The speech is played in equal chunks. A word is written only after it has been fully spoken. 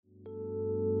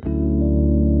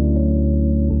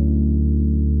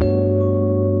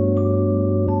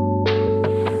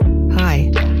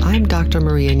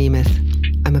Maria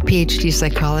Nemeth. I'm a PhD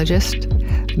psychologist,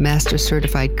 master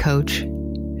certified coach,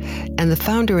 and the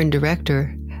founder and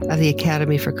director of the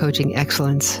Academy for Coaching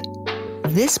Excellence.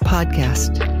 This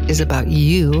podcast is about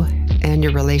you and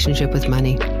your relationship with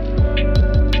money.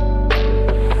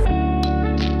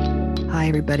 Hi,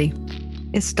 everybody.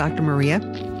 It's Dr. Maria.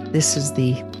 This is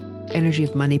the Energy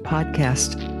of Money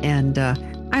podcast, and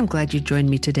I'm glad you joined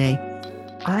me today.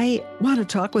 I want to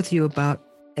talk with you about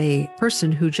a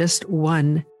person who just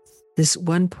won this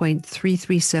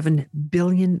 $1.337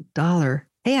 billion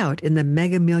payout in the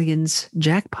Mega Millions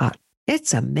jackpot.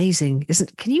 It's amazing, isn't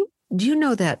it? Do you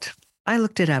know that? I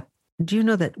looked it up. Do you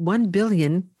know that 1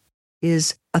 billion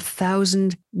is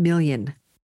 1,000 million?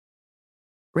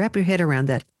 Wrap your head around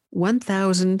that.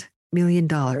 $1,000 million.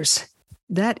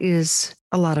 That is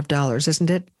a lot of dollars, isn't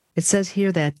it? It says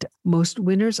here that most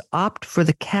winners opt for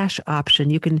the cash option.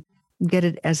 You can get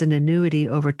it as an annuity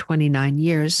over 29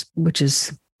 years, which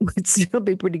would still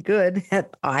be pretty good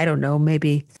at, I don't know,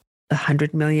 maybe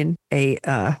 100 million,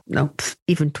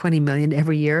 even 20 million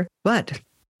every year. But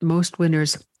most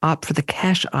winners opt for the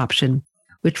cash option,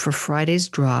 which for Friday's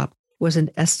draw was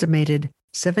an estimated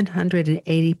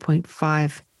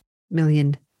 $780.5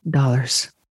 million. And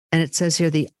it says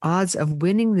here the odds of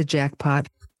winning the jackpot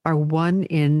are 1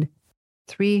 in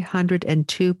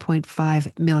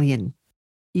 302.5 million.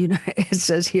 You know, it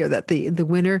says here that the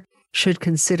winner should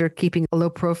consider keeping a low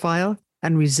profile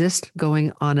and resist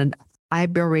going on an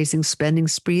eyebrow-raising spending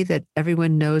spree that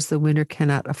everyone knows the winner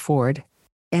cannot afford.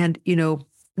 And, you know,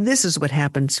 this is what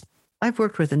happens. I've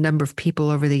worked with a number of people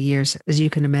over the years, as you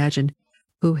can imagine,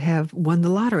 who have won the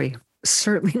lottery.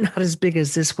 Certainly not as big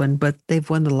as this one, but they've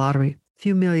won the lottery. A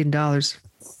few $1 million.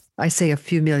 I say a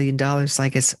few $1 million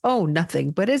like it's,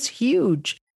 nothing, but it's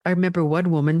huge. I remember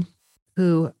one woman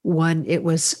who won, it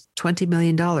was $20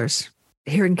 million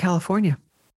here in California.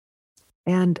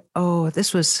 And,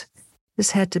 this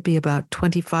had to be about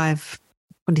 25,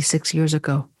 26 years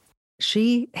ago.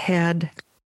 She had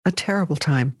a terrible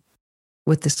time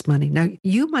with this money. Now,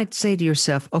 you might say to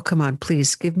yourself, come on,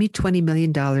 please give me $20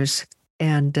 million.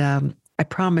 And I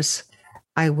promise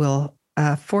I will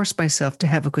force myself to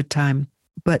have a good time.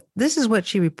 But this is what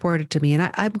she reported to me. And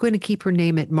I'm going to keep her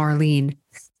name at Marlene,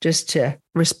 just to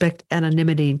respect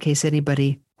anonymity in case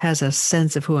anybody has a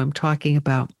sense of who I'm talking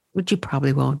about, which you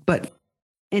probably won't. But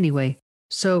anyway,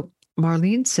 so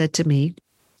Marlene said to me,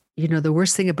 the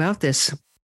worst thing about this,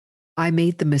 I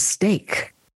made the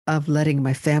mistake of letting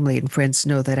my family and friends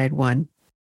know that I'd won.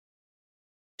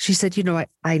 She said,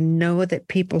 I know that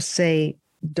people say,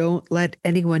 don't let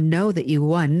anyone know that you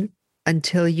won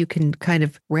until you can kind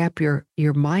of wrap your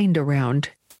mind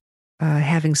around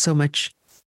having so much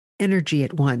energy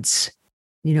at once,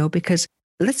 because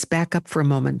let's back up for a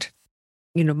moment.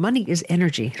 Money is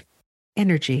energy,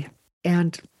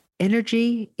 and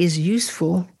energy is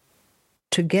useful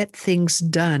to get things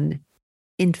done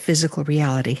in physical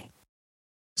reality.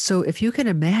 So if you can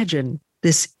imagine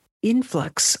this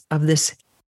influx of this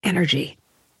energy,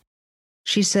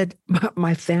 she said,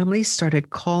 my family started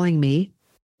calling me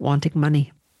wanting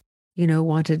money, it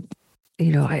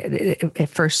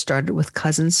first started with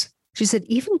cousins. She said,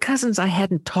 even cousins I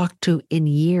hadn't talked to in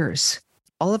years,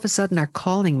 all of a sudden are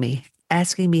calling me,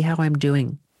 asking me how I'm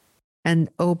doing. And,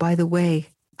 by the way,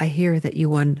 I hear that you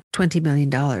won $20 million.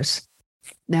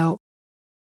 Now,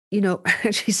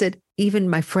 she said, even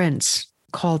my friends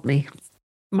called me.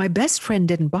 My best friend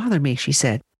didn't bother me, she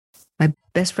said. My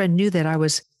best friend knew that I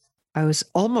was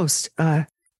almost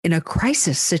in a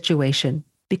crisis situation,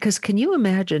 because can you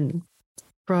imagine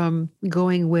from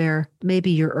going where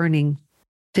maybe you're earning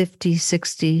 50,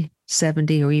 60,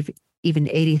 70, or even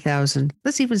 80,000,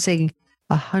 let's even say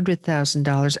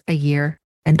 $100,000 a year.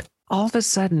 And all of a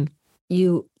sudden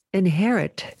you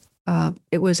inherit,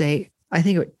 it was I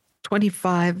think it was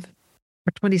 $25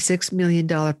 or $26 million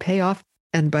payoff.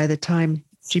 And by the time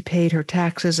she paid her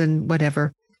taxes and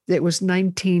whatever, it was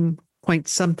 19 point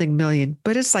something million,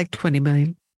 but it's like 20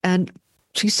 million. And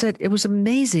she said, it was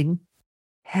amazing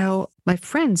how my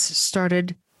friends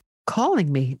started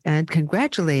calling me and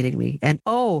congratulating me. And,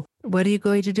 what are you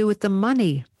going to do with the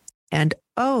money? And,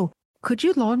 could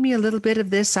you loan me a little bit of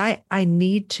this? I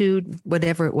need to,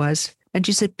 whatever it was. And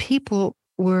she said,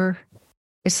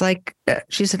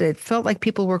 she said, it felt like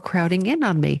people were crowding in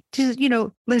on me. She said,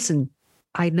 listen,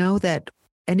 I know that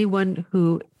anyone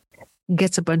who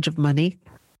gets a bunch of money,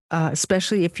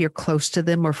 especially if you're close to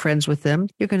them or friends with them,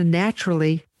 you're going to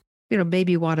naturally,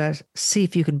 maybe want to see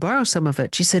if you can borrow some of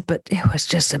it. She said, but it was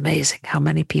just amazing how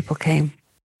many people came.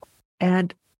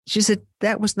 And she said,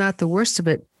 that was not the worst of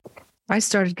it. I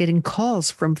started getting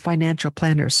calls from financial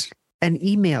planners and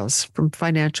emails from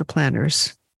financial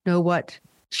planners know what?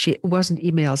 It wasn't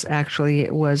emails, actually.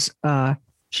 It was,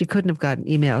 she couldn't have gotten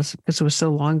emails because it was so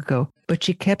long ago, but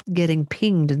she kept getting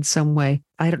pinged in some way.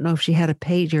 I don't know if she had a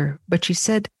pager, but she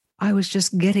said, I was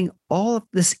just getting all of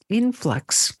this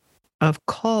influx of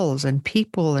calls and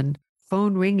people and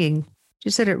phone ringing. She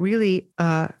said it really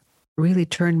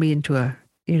turned me into a,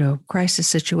 crisis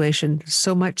situation.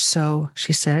 So much so,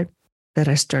 she said, that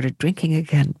I started drinking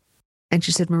again. And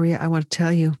she said, Maria, I want to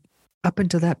tell you, up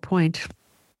until that point,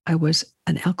 I was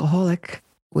an alcoholic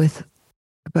with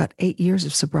about 8 years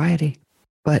of sobriety.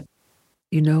 But,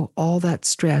 all that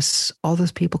stress, all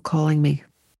those people calling me,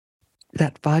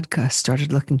 that vodka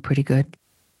started looking pretty good.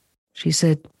 She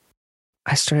said,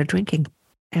 I started drinking.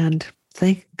 And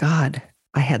thank God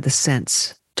I had the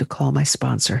sense to call my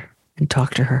sponsor and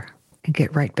talk to her and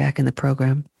get right back in the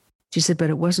program. She said,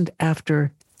 but it wasn't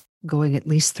after going at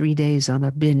least 3 days on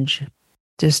a binge,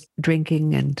 just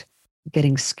drinking and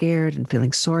getting scared and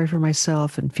feeling sorry for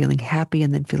myself and feeling happy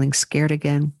and then feeling scared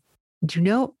again. Do you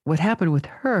know what happened with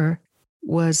her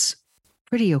was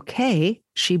pretty okay.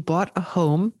 She bought a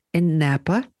home in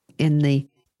Napa, in the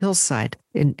hillside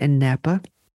in Napa,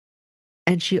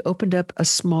 and she opened up a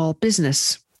small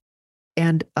business.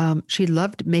 And she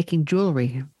loved making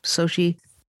jewelry. So she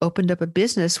opened up a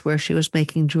business where she was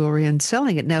making jewelry and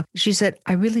selling it. Now, she said,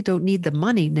 I really don't need the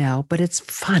money now, but it's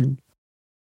fun.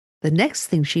 The next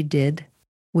thing she did,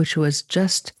 which was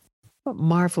just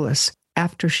marvelous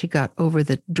after she got over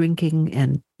the drinking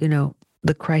and,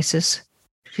 the crisis,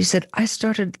 she said, I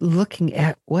started looking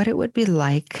at what it would be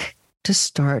like to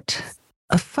start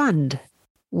a fund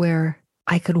where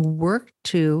I could work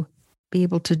to be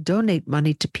able to donate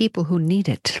money to people who need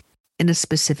it in a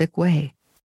specific way.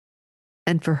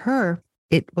 And for her,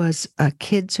 it was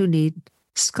kids who need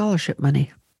scholarship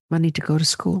money to go to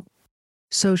school.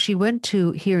 So she went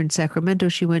to, here in Sacramento,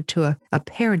 she went to a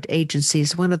parent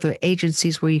agencies, one of the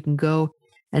agencies where you can go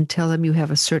and tell them you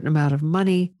have a certain amount of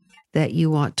money that you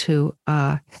want to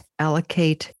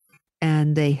allocate,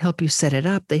 and they help you set it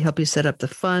up. They help you set up the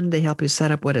fund. They help you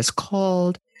set up what it's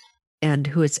called and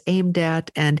who it's aimed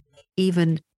at. And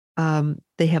even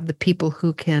they have the people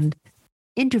who can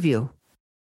interview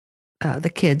the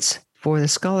kids for the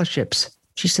scholarships.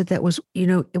 She said that was,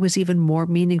 it was even more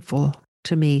meaningful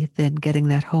to me than getting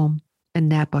that home in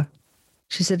Napa.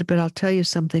 She said, but I'll tell you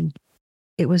something.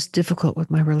 It was difficult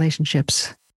with my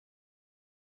relationships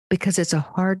because it's a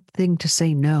hard thing to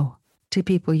say no to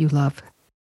people you love.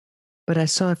 But I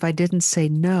saw if I didn't say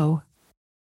no,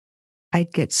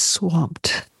 I'd get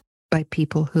swamped by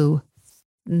people who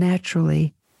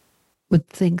naturally would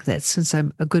think that since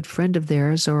I'm a good friend of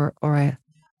theirs or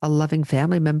a loving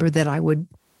family member, that I would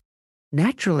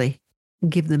naturally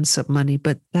give them some money.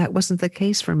 But that wasn't the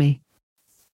case for me.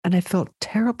 And I felt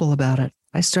terrible about it.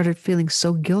 I started feeling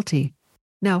so guilty.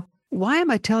 Now, why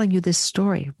am I telling you this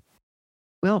story?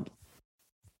 Well,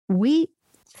 we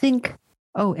think,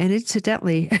 oh, and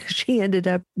incidentally, she ended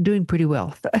up doing pretty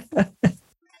well.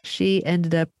 She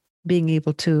ended up being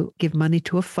able to give money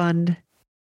to a fund,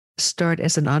 start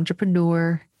as an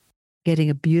entrepreneur, getting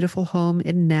a beautiful home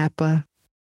in Napa,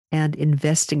 and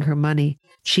investing her money.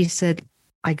 She said,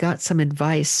 I got some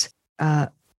advice.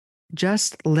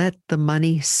 Just let the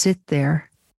money sit there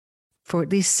for at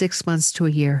least 6 months to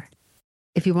a year.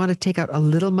 If you want to take out a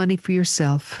little money for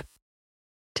yourself,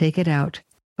 take it out.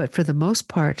 But for the most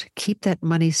part, keep that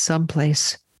money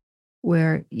someplace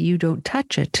where you don't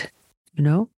touch it,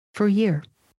 for a year.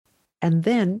 And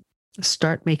then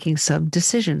start making some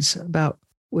decisions about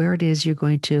where it is you're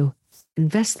going to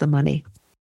invest the money.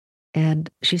 And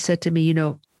she said to me,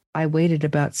 I waited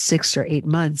about 6 or 8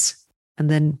 months and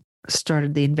then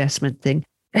started the investment thing.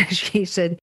 And she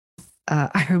said,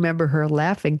 I remember her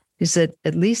laughing. She said,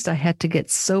 at least I had to get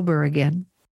sober again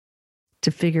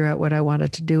to figure out what I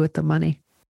wanted to do with the money.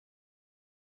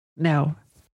 Now,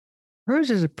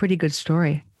 hers is a pretty good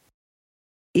story.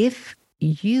 If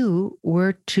you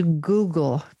were to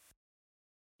Google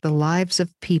the lives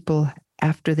of people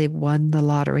after they've won the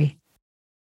lottery,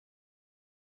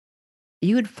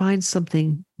 you would find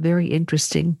something very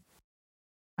interesting.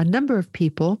 A number of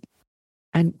people,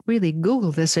 and really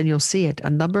Google this and you'll see it, a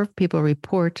number of people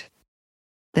report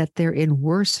that they're in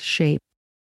worse shape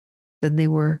than they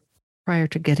were prior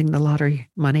to getting the lottery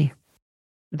money.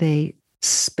 They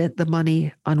spent the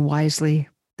money unwisely.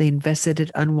 They invested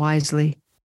it unwisely.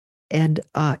 And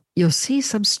you'll see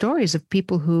some stories of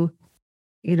people who,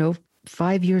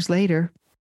 5 years later,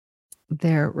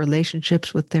 their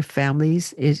relationships with their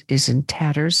families is in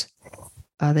tatters.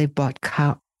 They've bought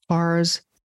cars,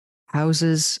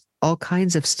 houses, all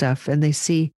kinds of stuff. And they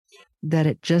see that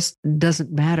it just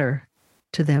doesn't matter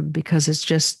to them because it's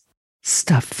just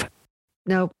stuff.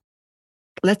 Now,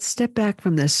 let's step back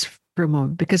from this for a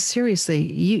moment, because seriously,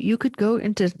 you could go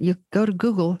to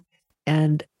Google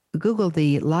and Google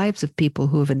the lives of people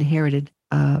who have inherited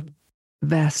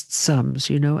vast sums,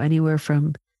 anywhere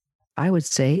from, I would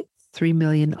say, 3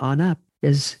 million on up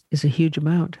is a huge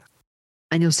amount.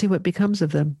 And you'll see what becomes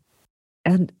of them.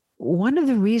 And one of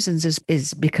the reasons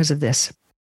is because of this.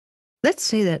 Let's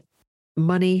say that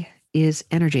money is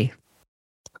energy.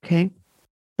 Okay.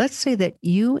 Let's say that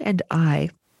you and I,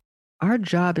 our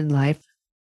job in life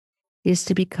is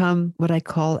to become what I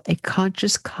call a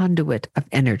conscious conduit of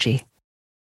energy.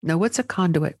 Now, what's a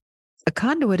conduit? A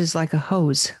conduit is like a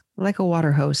hose, like a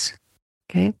water hose.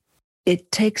 Okay.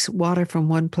 It takes water from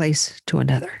one place to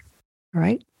another. All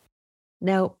right.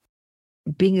 Now,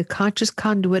 being a conscious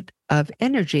conduit of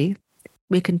energy,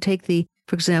 we can take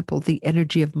for example, the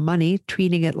energy of money,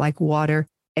 treating it like water,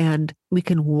 and we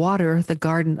can water the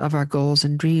garden of our goals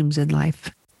and dreams in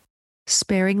life.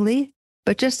 Sparingly,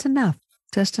 but just enough.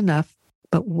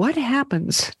 But what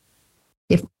happens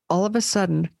if all of a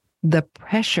sudden the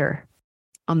pressure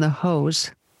on the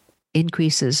hose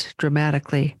increases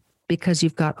dramatically because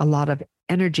you've got a lot of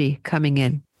energy coming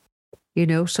in?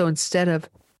 So instead of,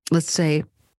 let's say,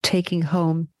 taking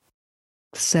home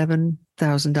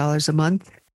 $7,000 a month,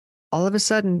 all of a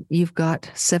sudden you've got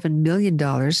 $7 million,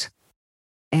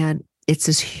 and it's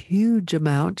this huge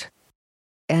amount,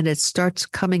 and it starts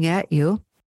coming at you.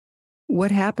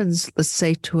 What happens, let's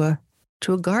say, to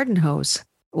a garden hose?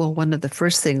 Well, one of the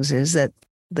first things is that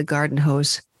the garden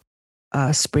hose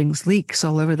springs leaks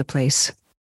all over the place.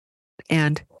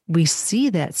 And we see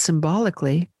that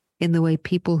symbolically in the way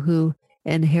people who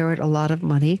inherit a lot of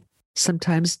money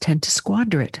sometimes tend to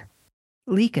squander it,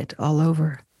 leak it all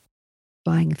over,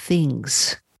 buying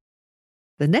things.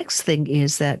 The next thing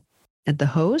is that at the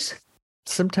hose,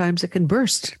 sometimes it can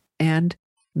burst and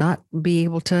not be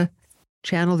able to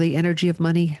channel the energy of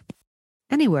money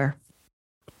anywhere.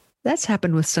 That's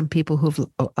happened with some people who've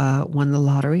won the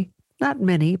lottery. Not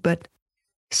many, but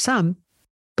some.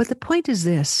 But the point is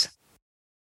this: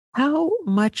 how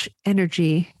much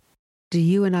energy do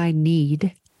you and I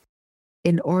need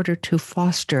in order to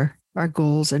foster our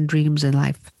goals and dreams in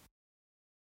life?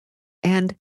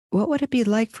 And what would it be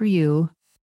like for you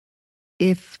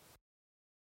if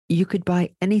you could buy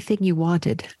anything you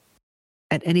wanted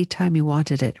at any time you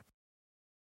wanted it?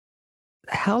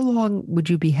 How long would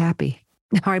you be happy?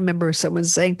 I remember someone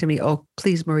saying to me, "Oh,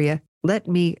 please, Maria, let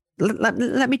me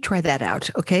try that out,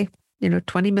 okay?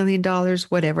 $20 million,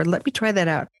 whatever. Let me try that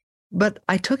out." But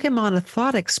I took him on a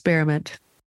thought experiment,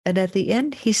 and at the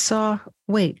end, he saw,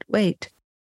 wait,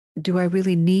 do I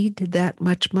really need that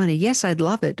much money? Yes, I'd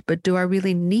love it, but do I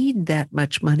really need that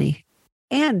much money?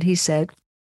 And he said,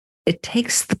 it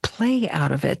takes the play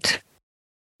out of it.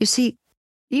 You see,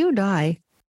 you and I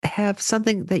have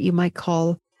something that you might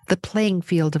call the playing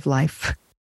field of life.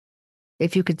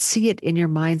 If you could see it in your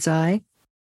mind's eye,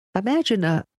 imagine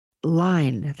a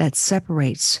line that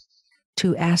separates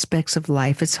two aspects of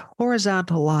life. It's a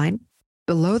horizontal line.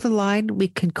 Below the line, we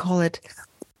can call it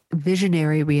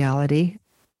visionary reality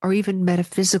or even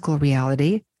metaphysical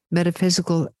reality.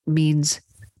 Metaphysical means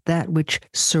that which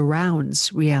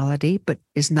surrounds reality but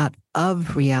is not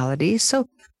of reality. So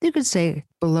you could say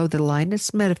below the line,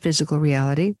 it's metaphysical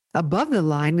reality. Above the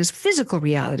line is physical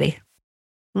reality.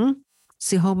 It's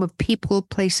the home of people,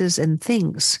 places, and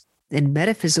things. In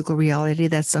metaphysical reality,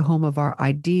 that's the home of our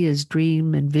ideas,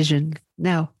 dream, and vision.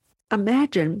 Now,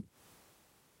 imagine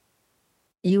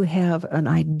you have an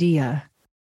idea,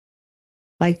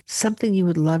 like something you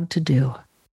would love to do.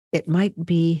 It might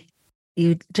be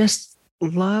you'd just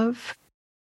love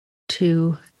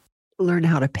to learn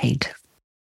how to paint.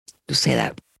 Just say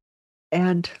that.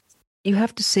 And you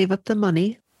have to save up the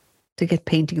money to get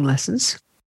painting lessons,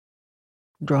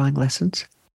 drawing lessons.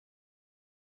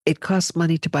 It costs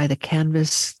money to buy the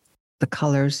canvas, the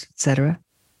colors, etc.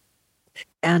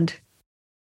 And,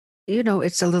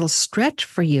 it's a little stretch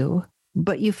for you,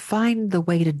 but you find the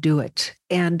way to do it.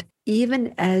 And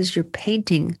even as you're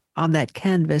painting on that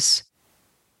canvas,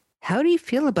 how do you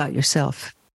feel about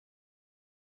yourself?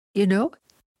 You're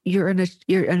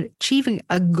achieving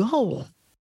a goal.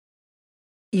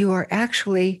 You are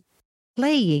actually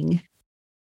playing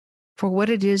for what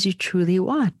it is you truly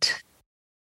want.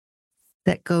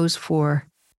 That goes for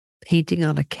painting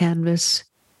on a canvas.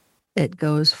 It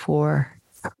goes for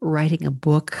writing a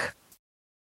book,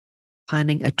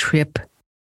 planning a trip.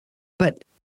 But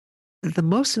the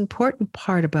most important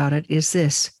part about it is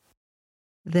this,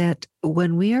 that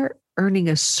when we are earning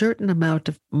a certain amount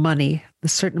of money, a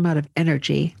certain amount of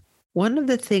energy, one of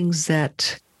the things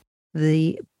that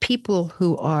the people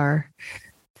who are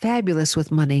fabulous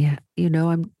with money.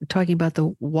 I'm talking about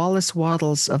the Wallace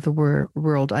Wattles of the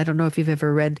world. I don't know if you've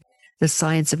ever read The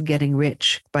Science of Getting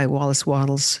Rich by Wallace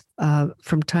Wattles.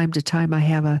 From time to time, I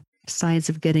have a Science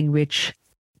of Getting Rich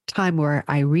time where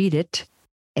I read it,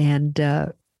 and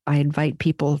I invite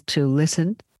people to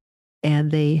listen,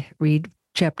 and they read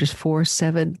chapters 4,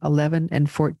 7, 11, and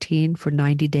 14 for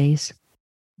 90 days.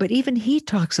 But even he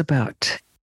talks about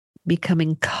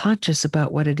becoming conscious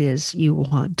about what it is you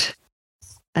want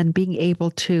and being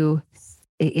able to,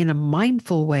 in a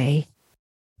mindful way,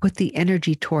 put the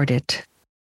energy toward it.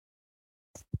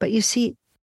 But you see,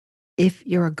 if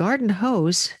you're a garden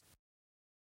hose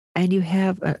and you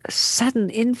have a sudden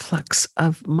influx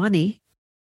of money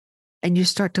and you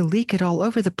start to leak it all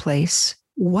over the place,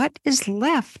 what is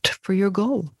left for your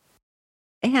goal?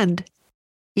 And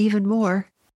even more,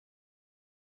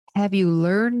 have you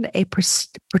learned a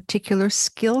particular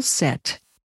skill set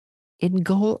in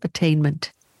goal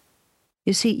attainment?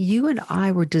 You see, you and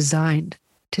I were designed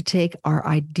to take our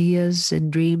ideas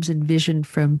and dreams and vision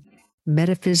from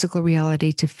metaphysical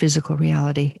reality to physical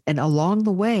reality. And along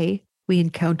the way, we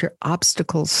encounter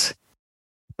obstacles,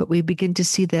 but we begin to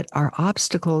see that our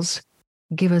obstacles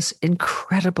give us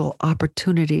incredible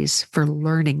opportunities for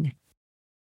learning.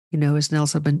 As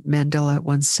Nelson Mandela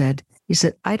once said, he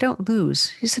said, I don't lose.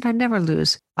 He said, I never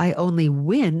lose. I only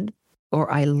win or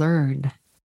I learn.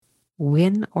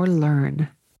 Win or learn.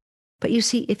 But you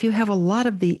see, if you have a lot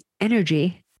of the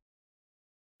energy,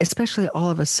 especially all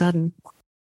of a sudden,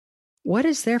 what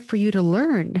is there for you to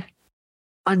learn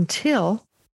until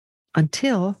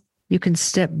you can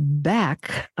step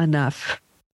back enough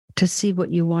to see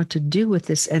what you want to do with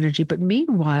this energy? But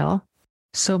meanwhile,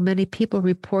 so many people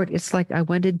report it's like I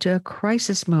went into a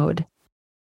crisis mode.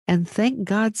 And thank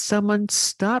God someone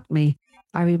stopped me.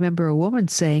 I remember a woman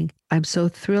saying, I'm so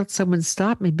thrilled someone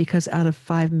stopped me because out of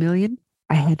 5 million,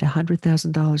 I had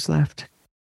 $100,000 left.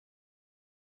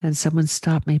 And someone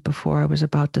stopped me before I was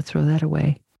about to throw that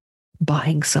away.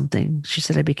 Buying something. She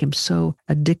said I became so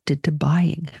addicted to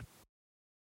buying.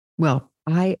 Well,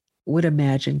 I would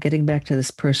imagine, getting back to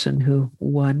this person who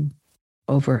won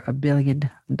over $1 billion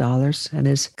and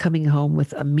is coming home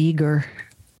with a meager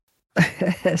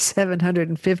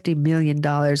 $750 million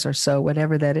or so,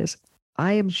 whatever that is.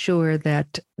 I am sure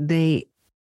that they,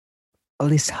 at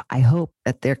least I hope,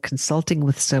 that they're consulting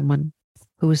with someone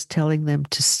who is telling them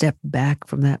to step back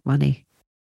from that money,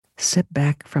 step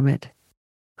back from it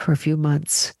for a few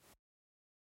months.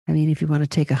 I mean, if you want to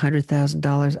take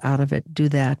 $100,000 out of it, do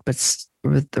that, but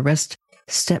with the rest,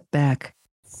 step back,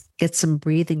 get some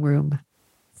breathing room,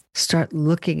 start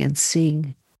looking and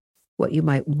seeing what you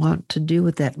might want to do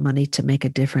with that money to make a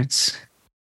difference.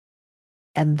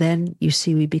 And then you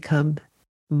see we become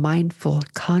mindful,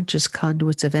 conscious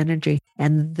conduits of energy.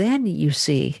 And then you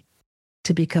see,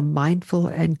 to become mindful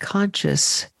and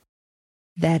conscious,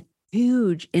 that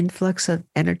huge influx of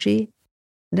energy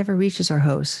never reaches our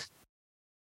hose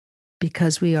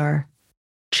because we are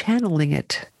channeling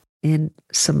it in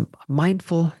some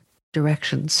mindful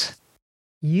directions.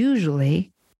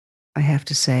 Usually, I have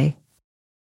to say,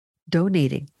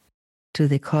 donating to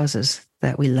the causes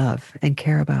that we love and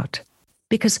care about.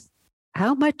 Because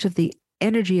how much of the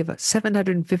energy of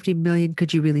 750 million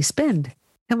could you really spend?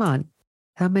 Come on.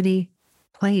 How many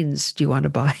planes do you want to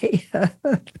buy?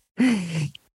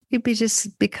 It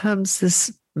just becomes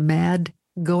this mad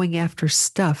going after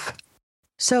stuff.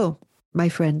 So, my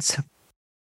friends,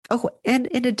 and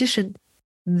in addition,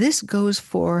 this goes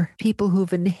for people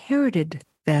who've inherited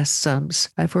vast sums.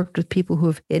 I've worked with people who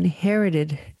have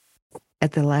inherited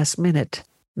at the last minute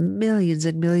millions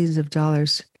and millions of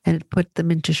dollars, and it put them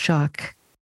into shock.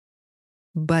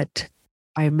 But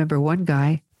I remember one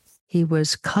guy, he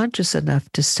was conscious enough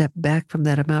to step back from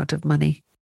that amount of money,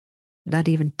 not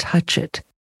even touch it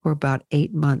for about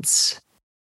 8 months.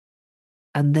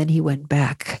 And then he went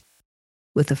back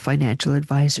with a financial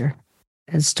advisor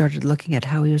and started looking at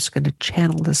how he was going to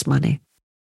channel this money.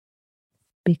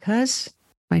 Because,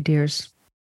 my dears,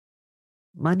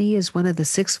 money is one of the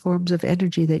 6 forms of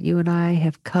energy that you and I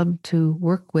have come to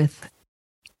work with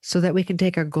so that we can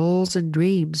take our goals and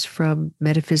dreams from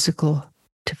metaphysical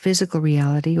to physical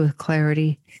reality with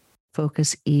clarity,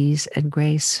 focus, ease, and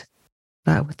grace,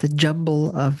 not with the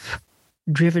jumble of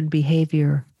driven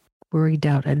behavior, worry,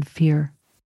 doubt, and fear.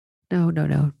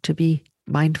 No, to be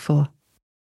mindful.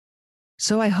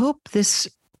 So I hope this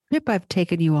trip I've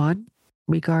taken you on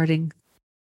regarding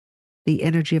the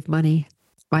energy of money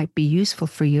might be useful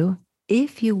for you.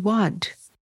 If you want,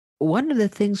 one of the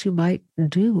things you might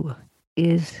do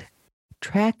is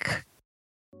track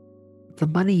the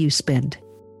money you spend.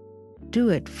 Do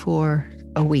it for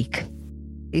a week.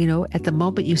 At the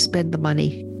moment you spend the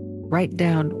money, write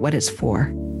down what it's for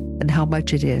and how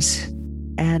much it is.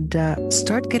 And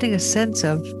start getting a sense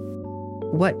of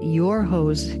what your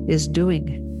hose is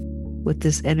doing with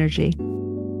this energy.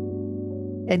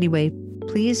 Anyway,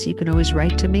 please, you can always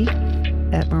write to me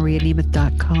at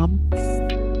marianemeth.com.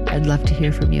 I'd love to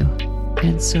hear from you.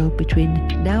 And so between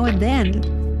now and then,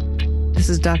 this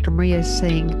is Dr. Maria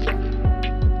saying,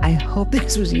 I hope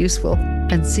this was useful,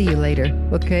 and see you later.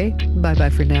 Okay?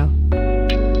 Bye-bye for now.